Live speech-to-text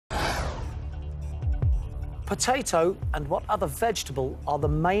Potato and what other vegetable are the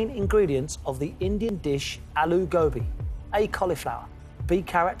main ingredients of the Indian dish aloo gobi? A, cauliflower, B,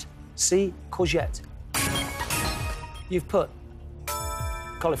 carrot, C, courgette. You've put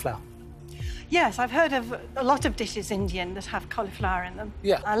cauliflower. Yes, I've heard of a lot of dishes Indian that have cauliflower in them.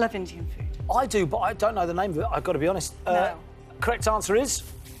 Yeah. I love Indian food. I do, but I don't know the name of it, I've got to be honest. No. Correct answer is...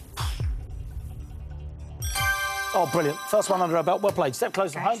 Oh, brilliant. First one under our belt. Well played. Step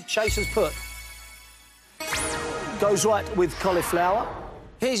closer to home. Chase has put. Goes right with cauliflower.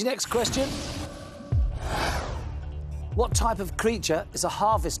 Here's your next question. What type of creature is a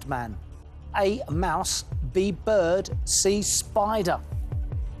harvest man? A, mouse, B, bird, C, spider.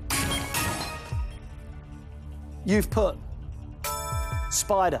 You've put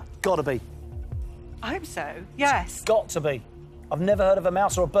spider. Gotta be. I hope so, yes. Got to be. I've never heard of a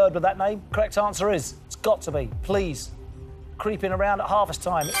mouse or a bird with that name. Correct answer is, it's got to be. Please. Creeping around at harvest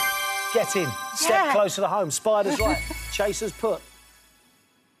time. Get in. Step closer to home. Spider's right. Chaser's put.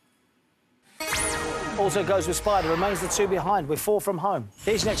 Also goes with spider. Remains the two behind. We're 4 from home.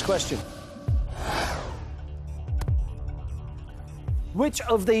 Here's your next question. Which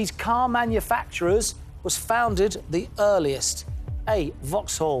of these car manufacturers was founded the earliest? A,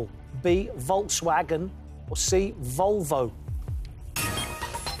 Vauxhall, B, Volkswagen, or C, Volvo?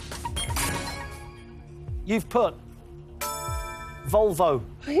 You've put Volvo.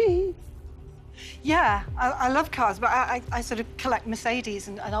 Yeah, I love cars, but I sort of collect Mercedes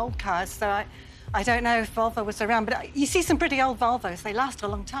and old cars, so I don't know if Volvo was around, but you see some pretty old Volvos. They last a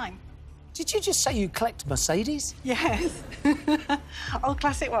long time. Did you just say you collect Mercedes? Yes. Old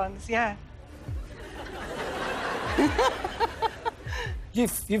classic ones, yeah.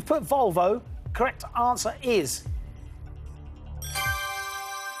 You've put Volvo. Correct answer is...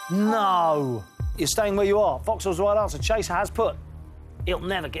 No. You're staying where you are. Vauxhall's the right answer. Chaser has put. He'll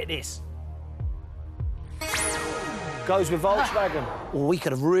never get this. Goes with Volkswagen. Well, we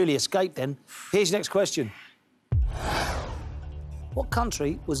could have really escaped then. Here's your next question. What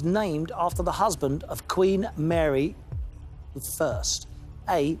country was named after the husband of Queen Mary I?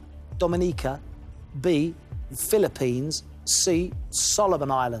 A, Dominica, B, Philippines, C, Solomon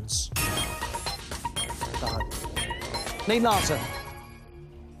Islands. No. Need an answer.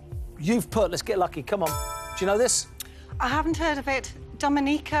 You've put, let's get lucky, come on. Do you know this? I haven't heard of it.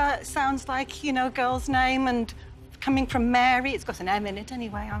 Dominica sounds like, you know, a girl's name, and coming from Mary, it's got an M in it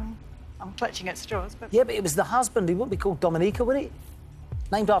anyway. I'm clutching at straws, but... Yeah, but it was the husband. He wouldn't be called Dominica, would he?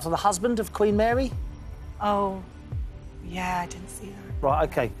 Named after the husband of Queen Mary? Oh, yeah, I didn't see that. Right,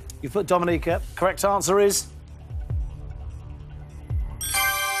 OK. You've put Dominica. Correct answer is...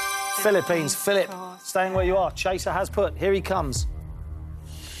 Philippines. Philip, staying where you are. Chaser has put. Here he comes.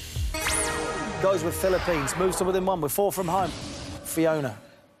 Goes with Philippines. Moves to within 1. We're 4 from home. Fiona.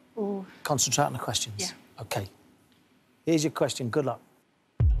 Ooh. Concentrate on the questions. Yeah. OK. Here's your question. Good luck.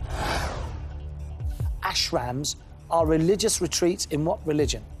 Ashrams are religious retreats in what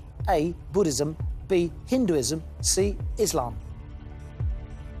religion? A, Buddhism, B, Hinduism, C, Islam.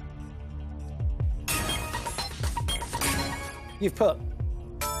 You've put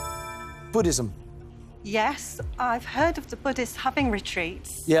Buddhism. Yes, I've heard of the Buddhists having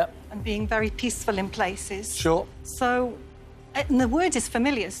retreats. Yeah. And being very peaceful in places. Sure. So, and the word is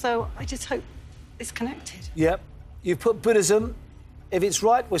familiar, so I just hope it's connected. Yep. You've put Buddhism. If it's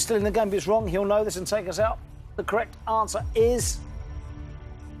right, we're still in the game. If it's wrong, he'll know this and take us out. The correct answer is...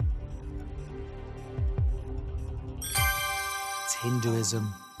 It's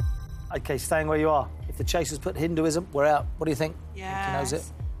Hinduism. OK, staying where you are. If the Chasers put Hinduism, we're out. What do you think? Yeah. He knows it.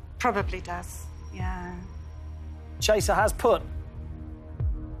 Probably does, yeah. Chaser has put...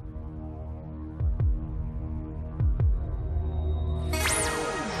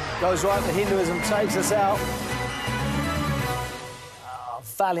 Goes right for Hinduism, takes us out. Oh,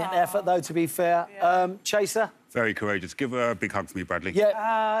 valiant effort, though, to be fair. Yeah. Chaser? Very courageous. Give her a big hug for me, Bradley.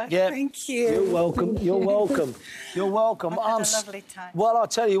 Yeah. Thank you. You're welcome. You're welcome. You're welcome. I've had a lovely time. Well, I'll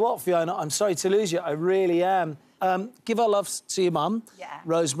tell you what, Fiona, I'm sorry to lose you. I really am. Give our love to your mum,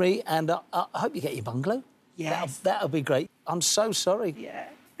 Rosemary, and I hope you get your bungalow. Yes. That'll be great. I'm so sorry. Yeah.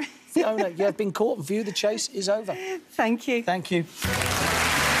 Fiona, you have been caught and view. The chase is over. Thank you. Thank you.